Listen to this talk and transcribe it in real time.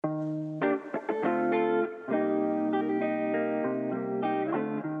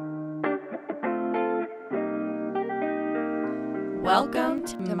Welcome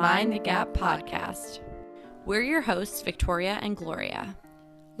to Mind the Gap podcast. We're your hosts, Victoria and Gloria.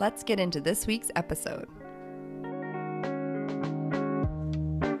 Let's get into this week's episode.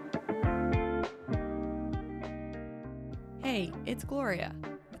 Hey, it's Gloria,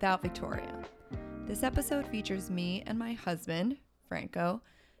 without Victoria. This episode features me and my husband, Franco,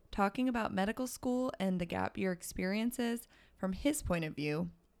 talking about medical school and the gap year experiences from his point of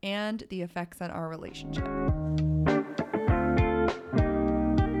view and the effects on our relationship.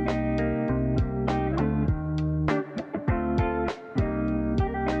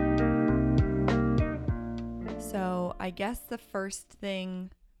 So I guess the first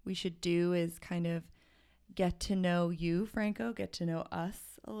thing we should do is kind of get to know you, Franco, get to know us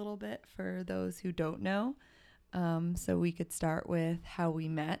a little bit for those who don't know. So we could start with how we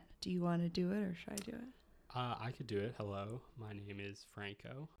met. Do you want to do it or should I do it? I could do it. Hello, my name is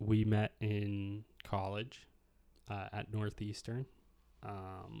Franco. We met in college at Northeastern.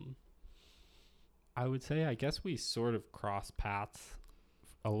 I would say, I guess we sort of crossed paths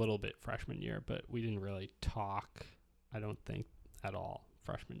a little bit freshman year, but we didn't really talk, I don't think, at all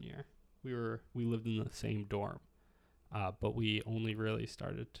freshman year. We lived in the same dorm, but we only really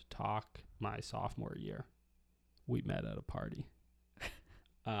started to talk my sophomore year. We met at a party.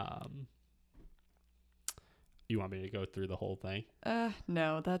 You want me to go through the whole thing?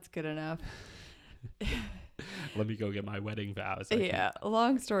 No, that's good enough. Let me go get my wedding vows.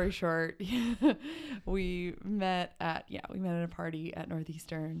 Long story short, we met at a party at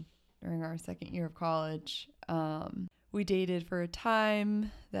Northeastern during our second year of college. We dated for a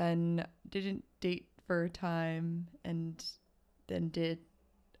time, then didn't date for a time, and then did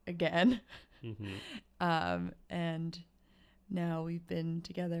again. Mm-hmm. And now we've been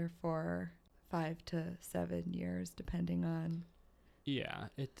together for 5 to 7 years, depending on. Yeah,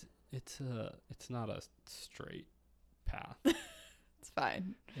 it's not a straight path. It's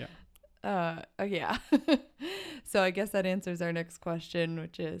fine. Yeah. Yeah. So I guess that answers our next question,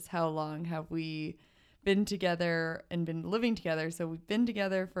 which is how long have we been together and been living together? So we've been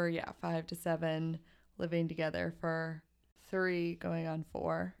together for 5 to 7, living together for 3, going on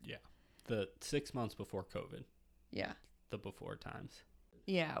 4. Yeah. The 6 months before COVID. Yeah. The before times.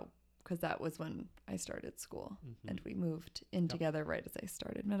 Yeah, because that was when I started school, Mm-hmm. and we moved in together right as I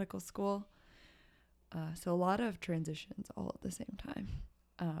started medical school. So a lot of transitions all at the same time.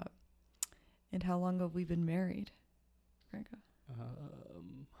 And how long have we been married, Franco?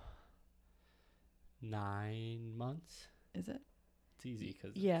 9 months. Is it? It's easy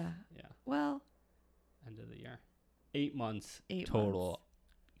because Yeah. Well, end of the year. 8 months 8 total. months.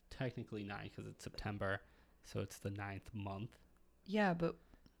 Technically 9 because it's September, so it's the 9th month. Yeah, but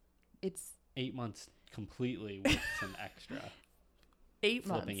it's 8 months completely with some extra. 8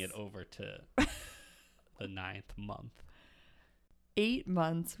 flipping months. it over to the 9th month. 8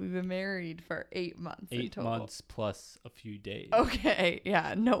 months. We've been married for 8 months. 8 in total. months plus a few days. Okay.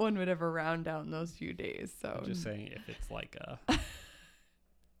 Yeah. No one would ever round down those few days. So I'm just saying, if it's like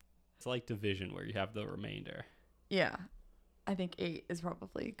it's like division where you have the remainder. Yeah. I think 8 is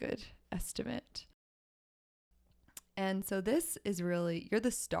probably a good estimate. And so this is really, you're the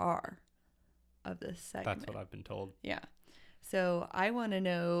star of this segment. That's what I've been told. Yeah. So I want to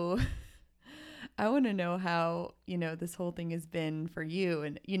know how, this whole thing has been for you,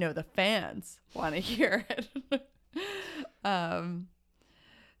 and, the fans want to hear it.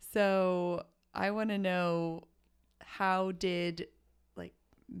 So I want to know, how did the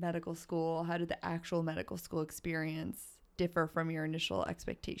actual medical school experience differ from your initial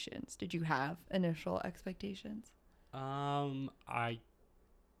expectations? Did you have initial expectations? I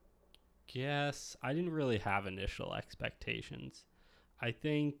guess I didn't really have initial expectations. I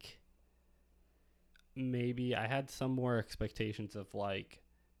think maybe I had some more expectations of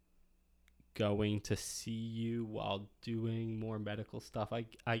going to see you while doing more medical stuff,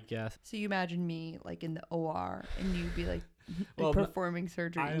 I guess. So you imagine me in the OR and you'd be Well, performing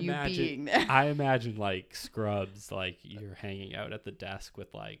surgery and you being there. I imagine Scrubs, you're hanging out at the desk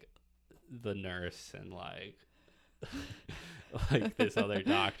with the nurse and this other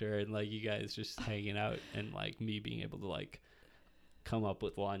doctor, and you guys just hanging out, and me being able to come up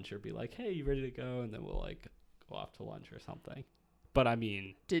with lunch or be hey, you ready to go, and then we'll go off to lunch or something. But I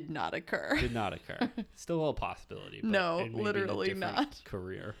mean, did not occur. Still a possibility, but no, literally not.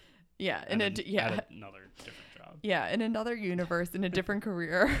 Career. Yeah, at another different job. Yeah, in another universe, in a different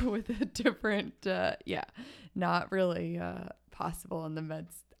career with a different not really possible in the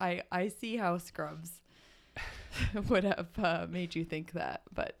meds. I see how Scrubs would have made you think that,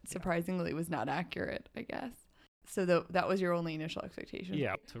 but surprisingly was not accurate, I guess. So that was your only initial expectation?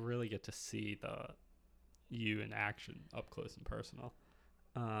 Yeah, to really get to see the you in action up close and personal.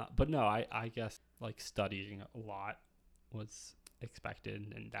 But no, I guess like studying a lot was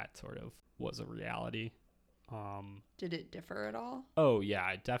expected, and that sort of was a reality. Did it differ at all? Oh yeah,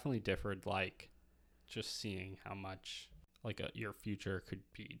 it definitely differed. Like just seeing how much like your future could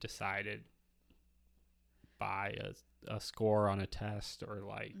be decided by a score on a test, or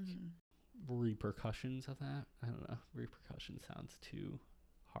like repercussions of that. I don't know. Repercussion sounds too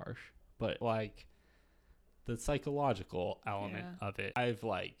harsh, but like the psychological element of it. I've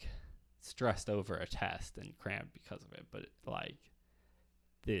like stressed over a test and crammed because of it, but like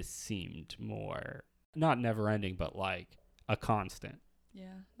this seemed more not never ending, but like a constant.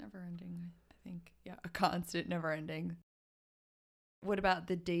 Yeah, never ending. I think, yeah, a constant, never ending. What about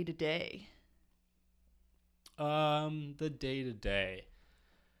the day to day? The day to day,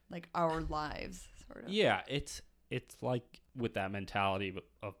 like our lives, sort of. Yeah, it's like with that mentality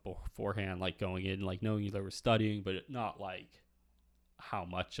of beforehand, like going in, like knowing you were studying, but not like how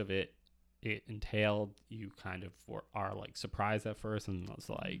much of it entailed. You kind of are like surprised at first, and it's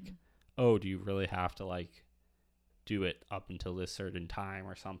like, oh, do you really have to like do it up until this certain time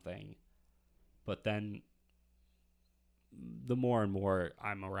or something? But then the more and more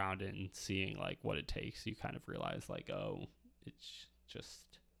I'm around it and seeing like what it takes, you kind of realize like, oh, it's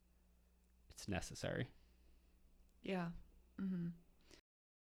necessary. Yeah.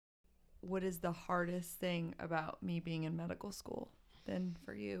 What is the hardest thing about me being in medical school then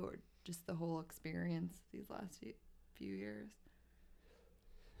for you, or just the whole experience these last few years?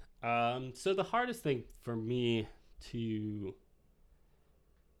 So the hardest thing for me to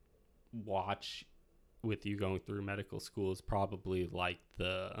watch with you going through medical school is probably like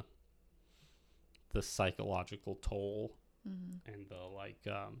the psychological toll and the like.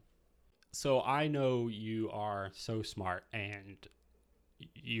 So I know you are so smart and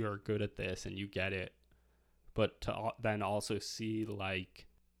you're good at this and you get it, but to then also see like,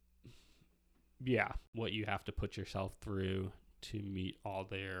 yeah, what you have to put yourself through to meet all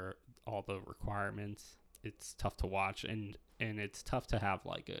the requirements, it's tough to watch, and it's tough to have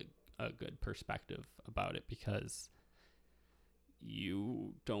like a good perspective about it, because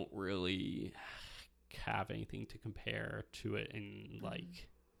you don't really have anything to compare to it in like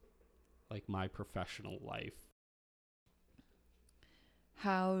my professional life.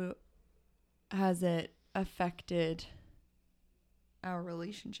 How has it affected our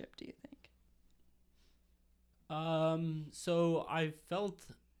relationship, do you think? So I felt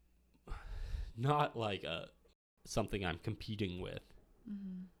not like something I'm competing with,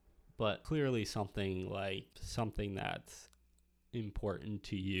 but clearly something that's important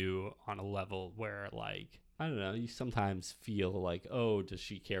to you on a level where, like, I don't know, you sometimes feel like, oh, does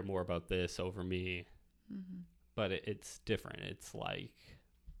she care more about this over me? But it's different. It's like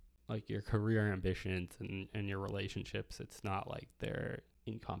your career ambitions and your relationships, it's not like they're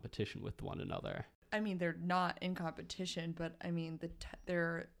in competition with one another. I mean, they're not in competition, but I mean,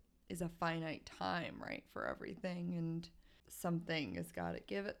 there is a finite time, right, for everything, and something has got to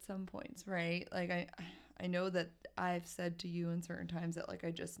give at some points, right? Like, I know that I've said to you in certain times that, like,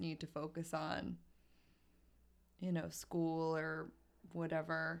 I just need to focus on, you know, school or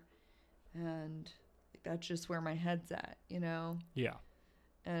whatever, and that's just where my head's at, you know? Yeah.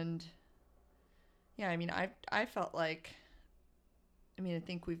 And, yeah, I mean, I felt like, I mean, I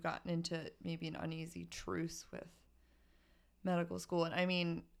think we've gotten into maybe an uneasy truce with medical school. And I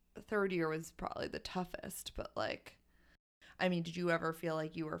mean, the third year was probably the toughest, but like, I mean, did you ever feel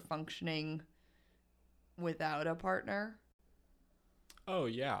like you were functioning without a partner? Oh,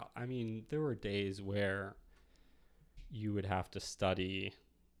 yeah. I mean, there were days where you would have to study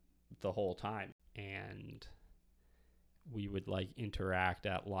the whole time, and we would like interact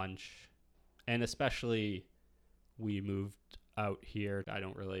at lunch, and especially we moved out here. I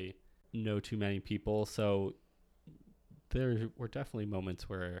don't really know too many people, so there were definitely moments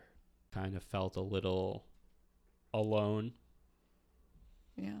where I kind of felt a little alone.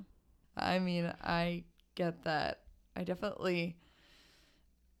 Yeah. I mean, I get that. I definitely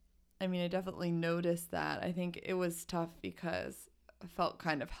noticed that. I think it was tough because I felt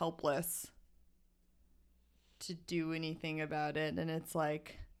kind of helpless to do anything about it. And it's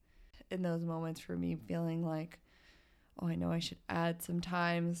like, in those moments for me, feeling like, oh, I know I should add some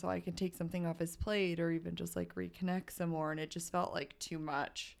time so I can take something off his plate, or even just like reconnect some more. And it just felt like too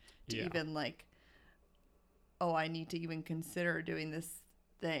much to even like, oh, I need to even consider doing this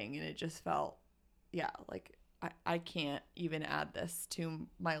thing. And it just felt, like I can't even add this to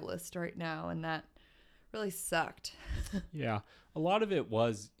my list right now. And that really sucked. Yeah. A lot of it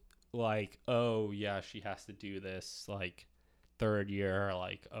was like, oh, yeah, she has to do this like third year.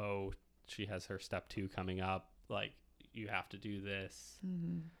 Like, oh, she has her step 2 coming up. Like, you have to do this.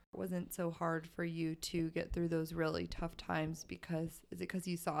 It wasn't so hard for you to get through those really tough times is it because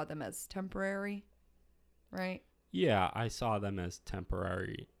you saw them as temporary, right? Yeah, I saw them as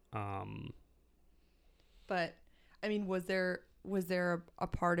temporary. But I mean, was there a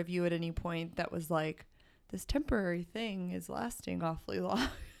part of you at any point that was like, this temporary thing is lasting awfully long?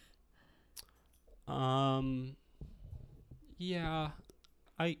 Yeah,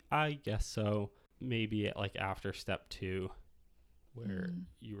 I guess so. Maybe like after step 2, where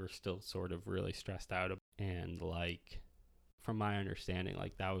you were still sort of really stressed out, and like, from my understanding,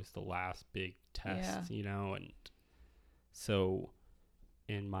 like that was the last big test, you know, and so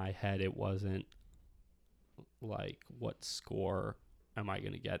in my head it wasn't like, what score am I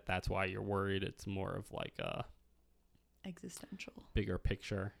going to get? That's why you're worried. It's more of like a existential, bigger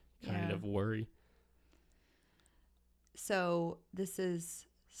picture kind of worry. So this is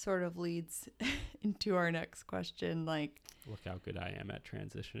sort of leads into our next question. Like, look how good I am at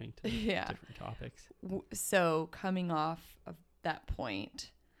transitioning to different topics. So coming off of that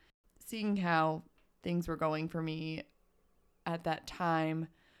point, seeing how things were going for me at that time,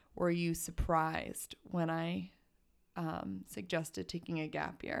 were you surprised when I suggested taking a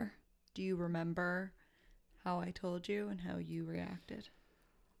gap year? Do you remember how I told you and how you reacted?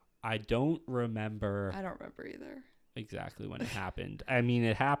 I don't remember. I don't remember either. Exactly when it happened. I mean,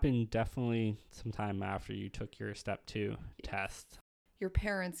 it happened definitely sometime after you took your step 2 test. Your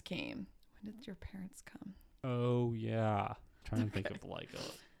parents came. When did your parents come? Oh, yeah. I'm trying to think of like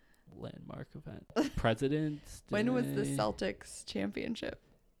a landmark event. President's Day. When was the Celtics championship?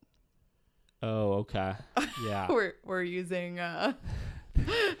 Oh, okay. Yeah. We're using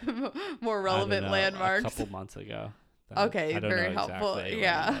more relevant landmarks. A couple months ago. Okay, very helpful. Exactly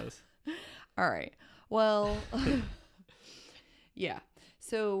yeah. All right. Well, yeah.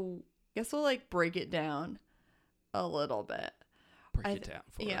 So I guess we'll like break it down a little bit. Break it down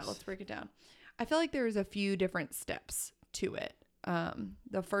for us. Yeah, let's break it down. I feel like there's a few different steps to it.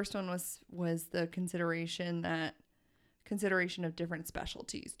 The first one was the consideration of different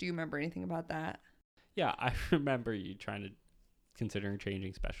specialties. Do you remember anything about that? Yeah, I remember you considering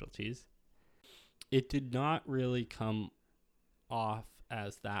changing specialties. It did not really come off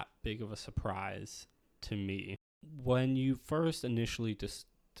as that big of a surprise to me. When you first initially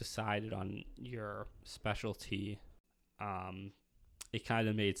decided on your specialty, it kind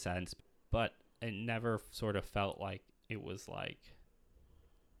of made sense, but it never sort of felt like it was like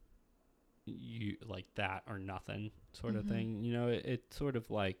you like that or nothing sort of thing. You know, it sort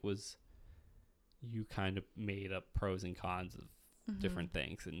of like was, you kind of made up pros and cons of different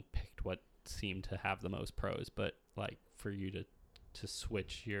things and picked what seemed to have the most pros, but like for you to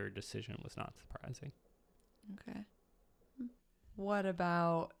switch your decision was not surprising. Okay. What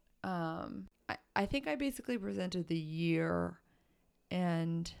about I think I basically presented the year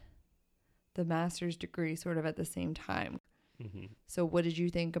and the master's degree sort of at the same time. So what did you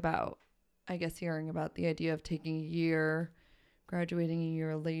think about, I guess, hearing about the idea of taking a year, graduating a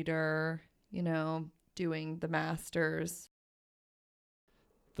year later, you know, doing the master's?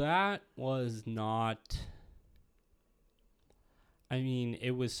 That was not, I mean,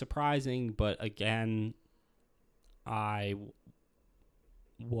 it was surprising, but again, I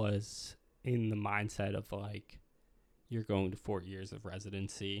was in the mindset of like, you're going to 4 years of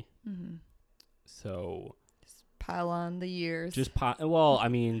residency. So just pile on the years. Well, I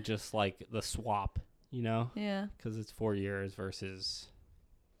mean, just like the swap, you know? Yeah. Because it's 4 years versus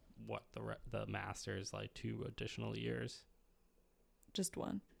what the master's, like 2 additional years. Just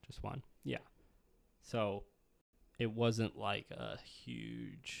one. Yeah. So it wasn't like a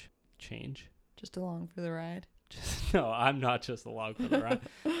huge change. Just along for the ride. No, I'm not just along for the ride.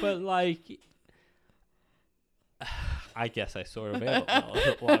 But like, I guess I sort of am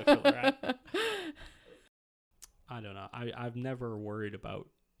along for the ride. I don't know. I've never worried about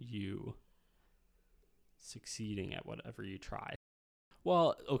you succeeding at whatever you try.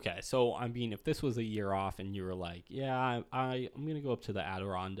 Well, okay, so I mean, if this was a year off and you were like, yeah, I'm going to go up to the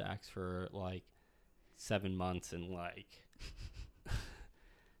Adirondacks for like 7 months and like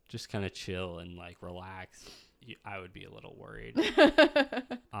just kind of chill and like relax, I would be a little worried.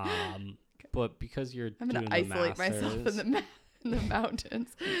 But because you're I'm going to isolate myself in the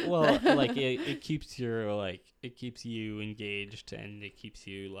mountains. Well, like it keeps you engaged, and it keeps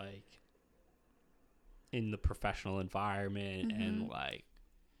you like in the professional environment and like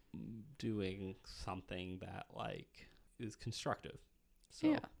doing something that like is constructive. So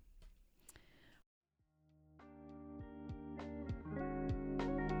yeah.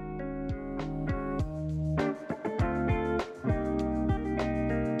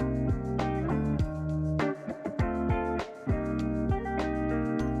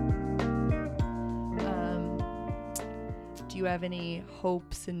 you have any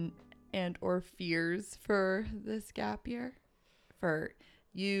hopes and or fears for this gap year? For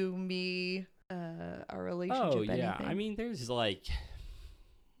you, me, our relationship, Oh, yeah. anything? I mean, there's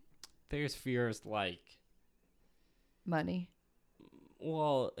fears like, money.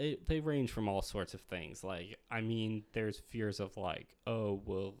 well, they range from all sorts of things. Like, I mean, there's fears of like, oh,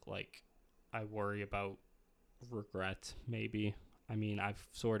 well, like, I worry about regret, maybe. I mean, I've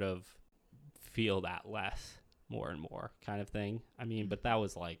sort of feel that less more and more kind of thing. I mean, but that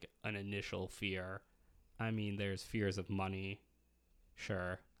was like an initial fear. I mean, there's fears of money.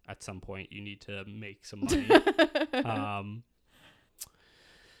 Sure, at some point you need to make some money.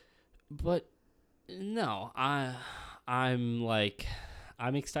 But no, I'm like,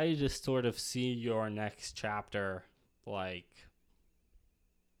 I'm excited to sort of see your next chapter, like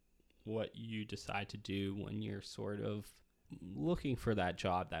what you decide to do when you're sort of looking for that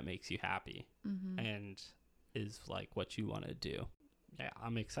job that makes you happy and is like what you want to do. Yeah,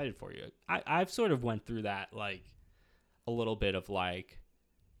 I'm excited for you. I've sort of went through that, like a little bit of like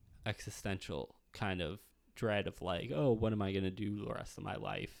existential kind of dread of like, oh, what am I going to do the rest of my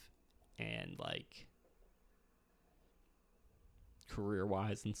life? And like career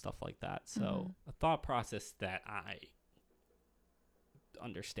wise and stuff like that. So a thought process that I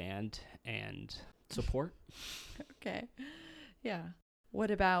understand and support. Okay. Yeah. What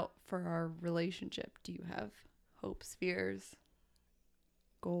about for our relationship? Do you have hopes, fears,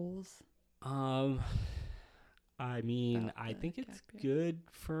 goals? I mean, About I the think it's gap year. good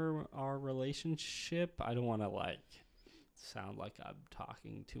for our relationship. I don't want to like sound like I'm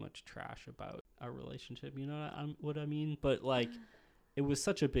talking too much trash about our relationship, you know what I mean? But like, it was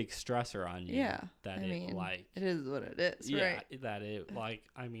such a big stressor on you that it is what it is, right? That it like,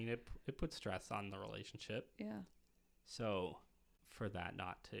 I mean, it puts stress on the relationship. Yeah. So for that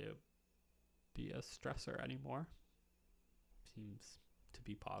not to be a stressor anymore seems to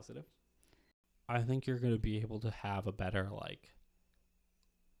be positive. I think you're going to be able to have a better like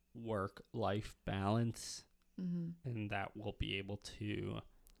work-life balance, and that will be able to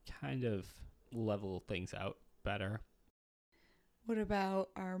kind of level things out better. What about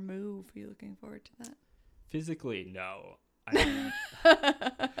our move? Are you looking forward to that? Physically, no. I mean,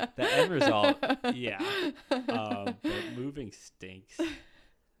 the end result, yeah. But moving stinks.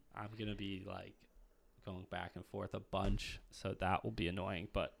 I'm going to be like going back and forth a bunch, so that will be annoying.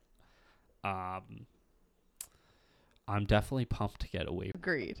 But I'm definitely pumped to get away.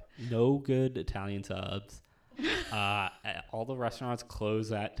 Agreed. No good Italian subs. All the restaurants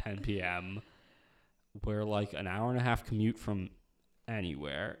close at 10 p.m. We're like an hour and a half commute from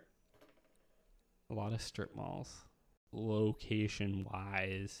anywhere. A lot of strip malls. Location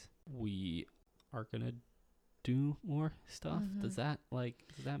wise, we are gonna do more stuff. Does that make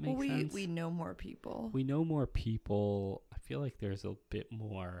sense? We know more people. We know more people. I feel like there's a bit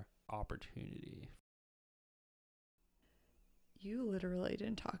more opportunity. You literally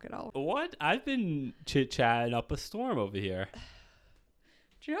didn't talk at all. What? I've been chit-chatting up a storm over here.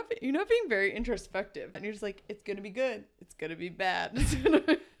 You're not being very introspective. And you're just like, it's going to be good. It's going to be bad.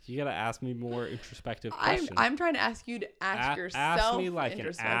 You got to ask me more introspective questions. I'm trying to ask you to ask yourself. Ask me like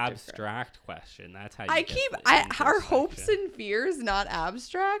an abstract question. That's how you our hopes and fears not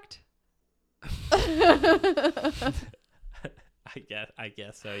abstract? I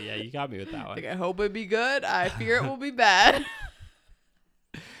guess so. Yeah, you got me with that one. Like, I hope it'd be good. I fear it will be bad.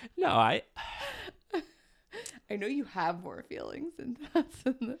 No, I know you have more feelings and thoughts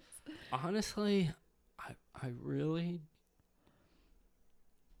in this. Honestly, I really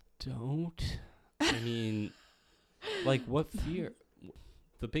don't. I mean, like, what fear?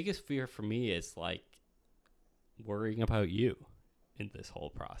 The biggest fear for me is like worrying about you in this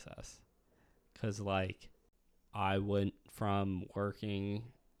whole process. 'Cause like I went from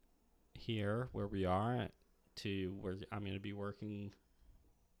working here where we are to where I'm going to be working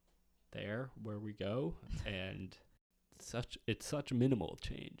there where we go, and it's such minimal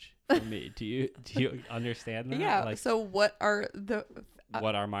change for me. Do you understand that? Yeah. Like, so what are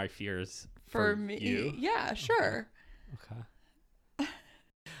my fears for me? You? Yeah, sure. Okay.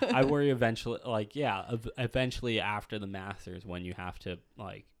 I worry eventually after the master's, when you have to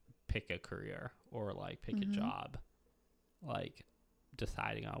like pick a career or like pick a job, like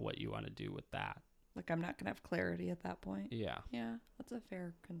deciding on what you want to do with that. Like, I'm not going to have clarity at that point. Yeah. Yeah, that's a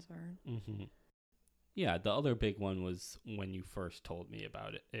fair concern. Mm-hmm. Yeah, the other big one was when you first told me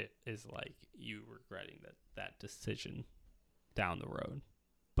about it. It is like you regretting that decision down the road.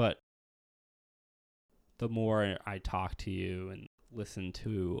 But the more I talk to you and listen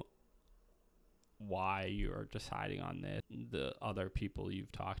to why you're deciding on this, the other people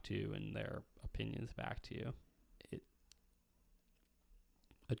you've talked to and their opinions back to you,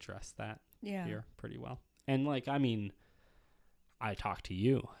 address that Yeah. here pretty well. And like, I mean, I talk to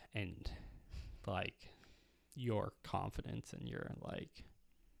you and like your confidence and your like,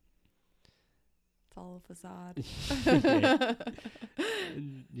 It's all a facade.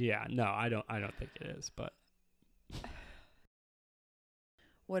 yeah, no, I don't think it is, but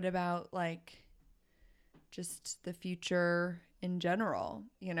What about like just the future in general?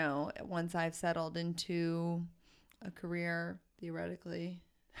 You know, once I've settled into a career, theoretically,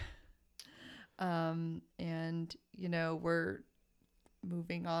 and you know, we're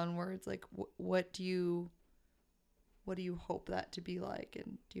moving onwards. Like, what do you hope that to be like?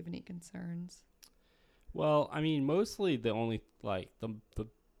 And do you have any concerns? well, I mean, mostly the only like the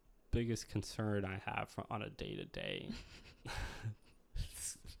biggest concern I have on a day-to-day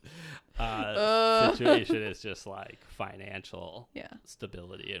situation is just like financial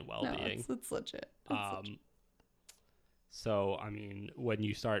stability and well-being. No, it's legit. Legit. So I mean, when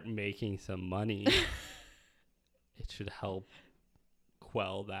you start making some money, it should help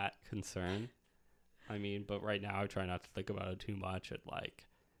quell that concern. I mean, but right now I try not to think about it too much. At like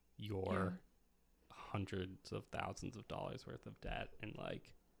your hundreds of thousands of dollars worth of debt and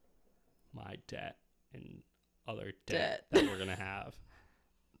like my debt and other debt that we're gonna have.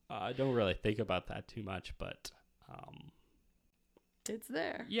 I don't really think about that too much, but it's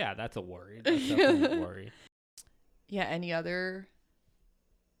there. Yeah, that's a worry. That's definitely a worry. Yeah, any other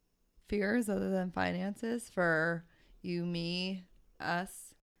fears other than finances for you, me,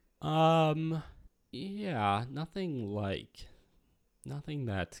 us? Yeah, nothing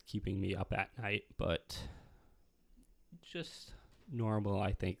that's keeping me up at night, but just normal,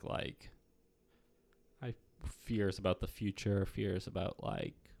 I think, like I fears about the future, fears about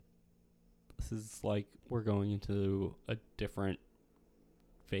like this is like we're going into a different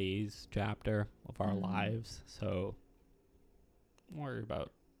chapter of our lives, so worry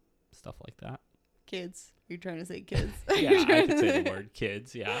about stuff like that. Kids. You're trying to say kids. Yeah, I could say the word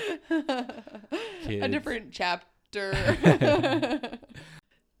kids. Yeah. Kids. A different chapter.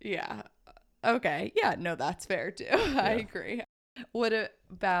 Yeah. Okay. Yeah, no, that's fair too. I agree. What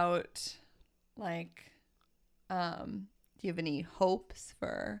about like do you have any hopes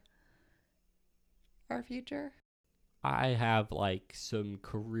for our future? I have like some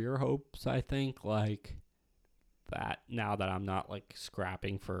career hopes, I think, like that now that I'm not like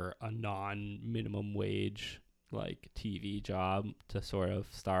scrapping for a non-minimum wage like TV job, to sort of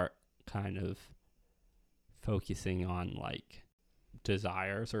start kind of focusing on like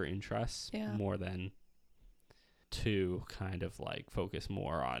desires or interests more than to kind of like focus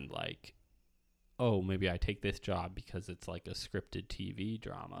more on like, oh, maybe I take this job because it's like a scripted TV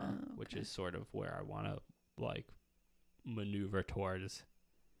drama, which is sort of where I want to like maneuver towards,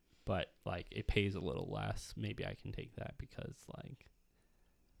 but like it pays a little less. Maybe I can take that because like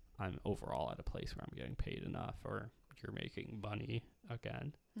I'm overall at a place where I'm getting paid enough, or you're making money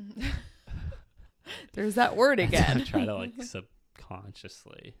again. There's that word again. Try to like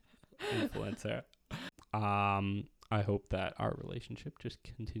subconsciously influence her. I hope that our relationship just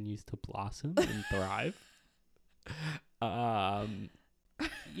continues to blossom and thrive.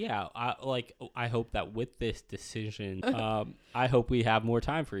 Yeah, I hope that with this decision, I hope we have more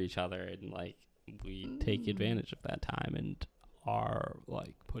time for each other and like we take advantage of that time and are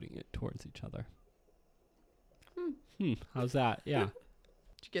like putting it towards each other. How's that? Yeah.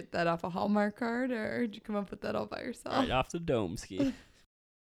 Did you get that off a Hallmark card, or did you come up with that all by yourself? Right off the dome ski.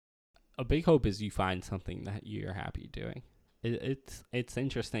 A big hope is you find something that you're happy doing. It's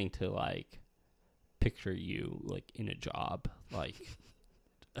interesting to like picture you like in a job, like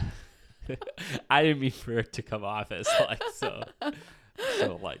I didn't mean for it to come off as like so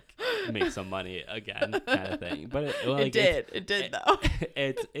like make some money again kind of thing, but it did though.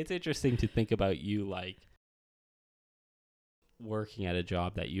 It's interesting to think about you like working at a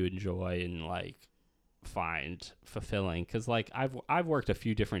job that you enjoy and like find fulfilling, because like I've worked a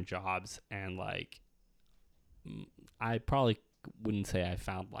few different jobs and like I probably wouldn't say I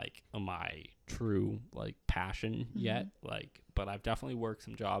found like my true like passion yet, like, but I've definitely worked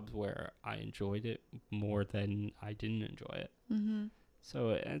some jobs where I enjoyed it more than I didn't enjoy it.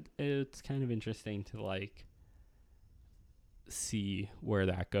 So it's kind of interesting to like see where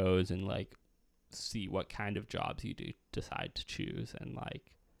that goes and like see what kind of jobs you do decide to choose, and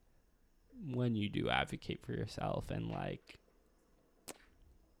like when you do advocate for yourself, and like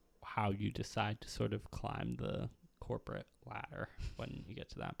how you decide to sort of climb the corporate ladder when you get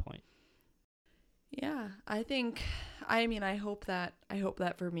to that point. Yeah, I hope that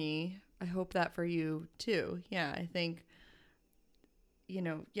for me, I hope that for you too. Yeah, I think,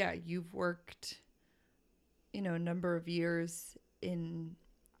 you've worked, a number of years in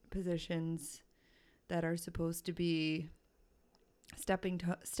positions that are supposed to be stepping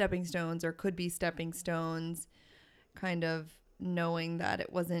stones or could be stepping stones, kind of knowing that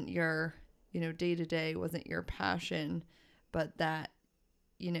it wasn't your, day to day, wasn't your passion, but that,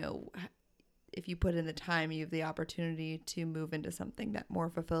 if you put in the time, you have the opportunity to move into something that more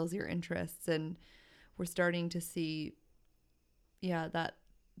fulfills your interests. And we're starting to see, that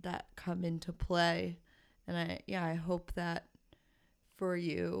come into play. And I hope that for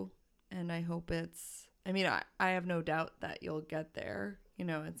you, and I hope I have no doubt that you'll get there.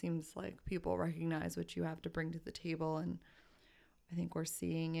 It seems like people recognize what you have to bring to the table, and I think we're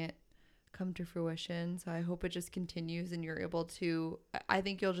seeing it come to fruition. So I hope it just continues and you're able to, I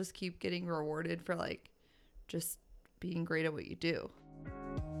think you'll just keep getting rewarded for just being great at what you do.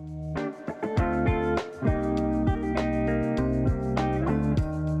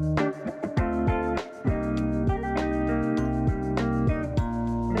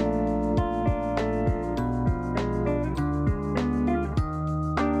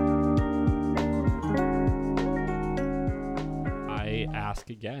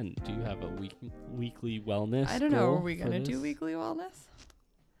 Again, do you have a weekly wellness? I don't know. Are we going to do weekly wellness?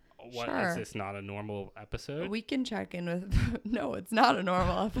 What, sure. Is this not a normal episode? We can check in with... No, it's not a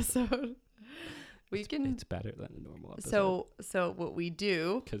normal episode. It's better than a normal episode. So what we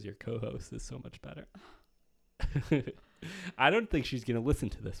do... Because your co-host is so much better. I don't think she's going to listen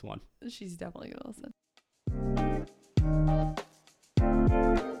to this one. She's definitely going to listen.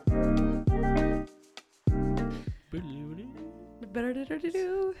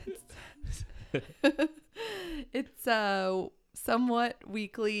 It's somewhat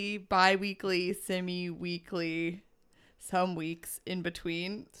weekly, bi-weekly, semi-weekly, some weeks in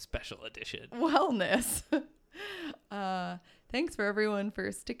between. Special edition. Wellness. Thanks for everyone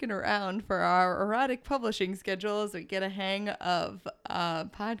for sticking around for our erratic publishing schedule as we get a hang of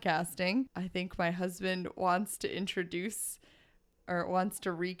podcasting. I think my husband wants to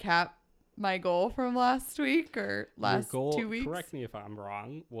recap my goal from last week or last 2 weeks. Correct me if I'm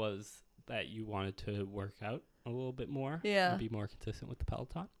wrong, was that you wanted to work out a little bit more. Yeah. And be more consistent with the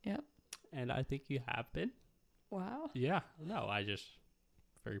Peloton. Yeah. And I think you have been. Wow. Yeah. No, I just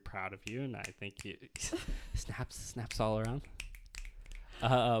very proud of you, and I think you snaps all around.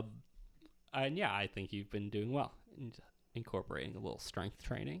 And yeah, I think you've been doing well in incorporating a little strength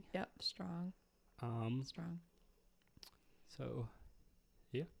training. Yep. Strong. Strong. So,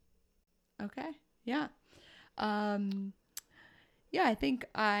 yeah. Okay. Yeah. Yeah, I think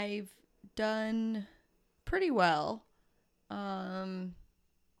I've done pretty well. There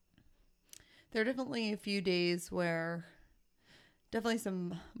are definitely a few days where definitely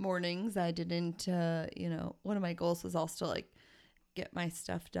some mornings I didn't, one of my goals was also get my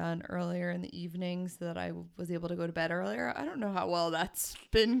stuff done earlier in the evening so that I was able to go to bed earlier. I don't know how well that's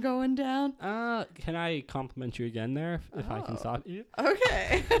been going down. Can I compliment you again there if I can stop you?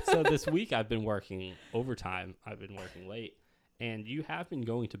 Okay. So this week I've been working overtime. I've been working late. And you have been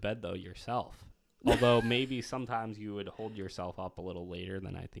going to bed, though, yourself. Although maybe sometimes you would hold yourself up a little later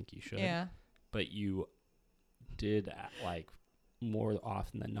than I think you should. Yeah. But you did, more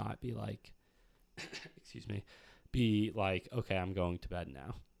often than not be okay, I'm going to bed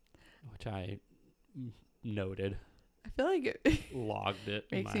now. Which I noted. I feel like it logged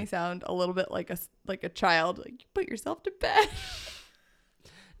it. Makes me sound a little bit like a child. Like, you put yourself to bed.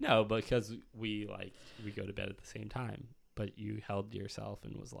 No, because we go to bed at the same time. But you held yourself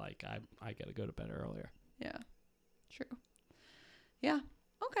and was like, I got to go to bed earlier. Yeah. True. Yeah.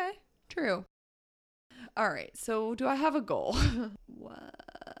 Okay. True. All right. So do I have a goal?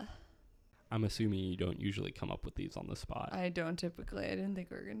 I'm assuming you don't usually come up with these on the spot. I don't typically. I didn't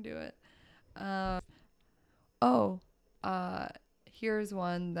think we were going to do it. Here's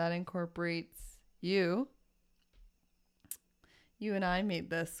one that incorporates you. You and I made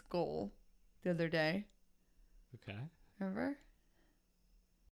this goal the other day. Okay. Remember?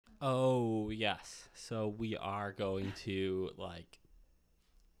 Oh, yes. So we are going to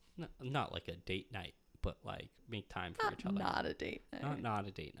not like a date night, but make time for each other. Not a date night. Not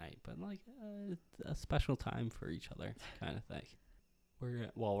a date night, but a special time for each other kind of thing.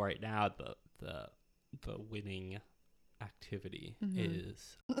 Right now the winning activity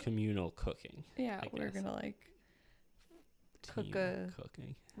is communal cooking. Yeah, we're going to cook a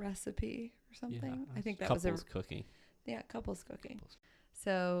cooking recipe or something. Yeah, I think that was cooking. Yeah, couples cooking.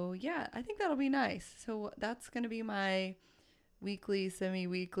 So yeah, I think that'll be nice. So that's going to be my weekly,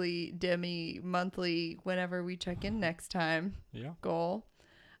 semi-weekly, monthly, whenever we check in next time. Yeah. Goal.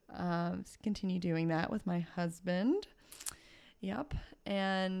 Continue doing that with my husband. Yep.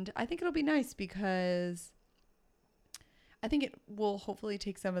 And I think it'll be nice because I think it will hopefully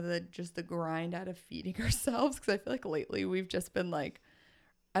take some of the grind out of feeding ourselves, because I feel like lately we've just been like,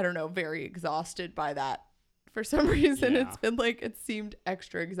 I don't know, very exhausted by that. For some reason, Yeah. it's been like, it seemed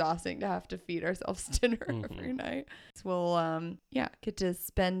extra exhausting to have to feed ourselves dinner every night. So we'll, get to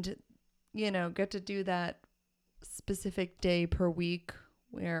spend, get to do that specific day per week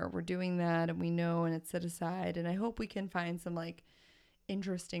where we're doing that, and we know, and it's set aside. And I hope we can find some like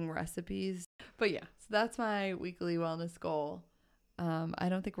interesting recipes. But yeah, so that's my weekly wellness goal. I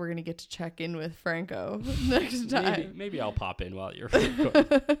don't think we're going to get to check in with Franco next time. Maybe I'll pop in while you're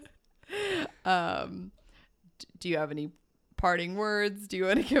Do you have any parting words? Do you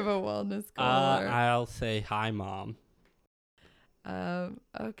want to give a wellness goal? I'll say hi, Mom.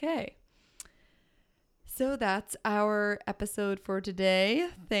 Okay. So that's our episode for today.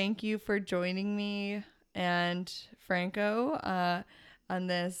 Thank you for joining me and Franco on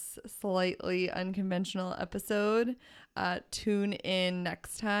this slightly unconventional episode. Tune in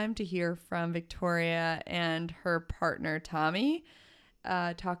next time to hear from Victoria and her partner, Tommy,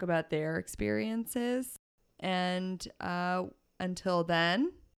 talk about their experiences. And until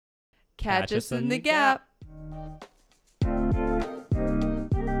then, catch us in the gap.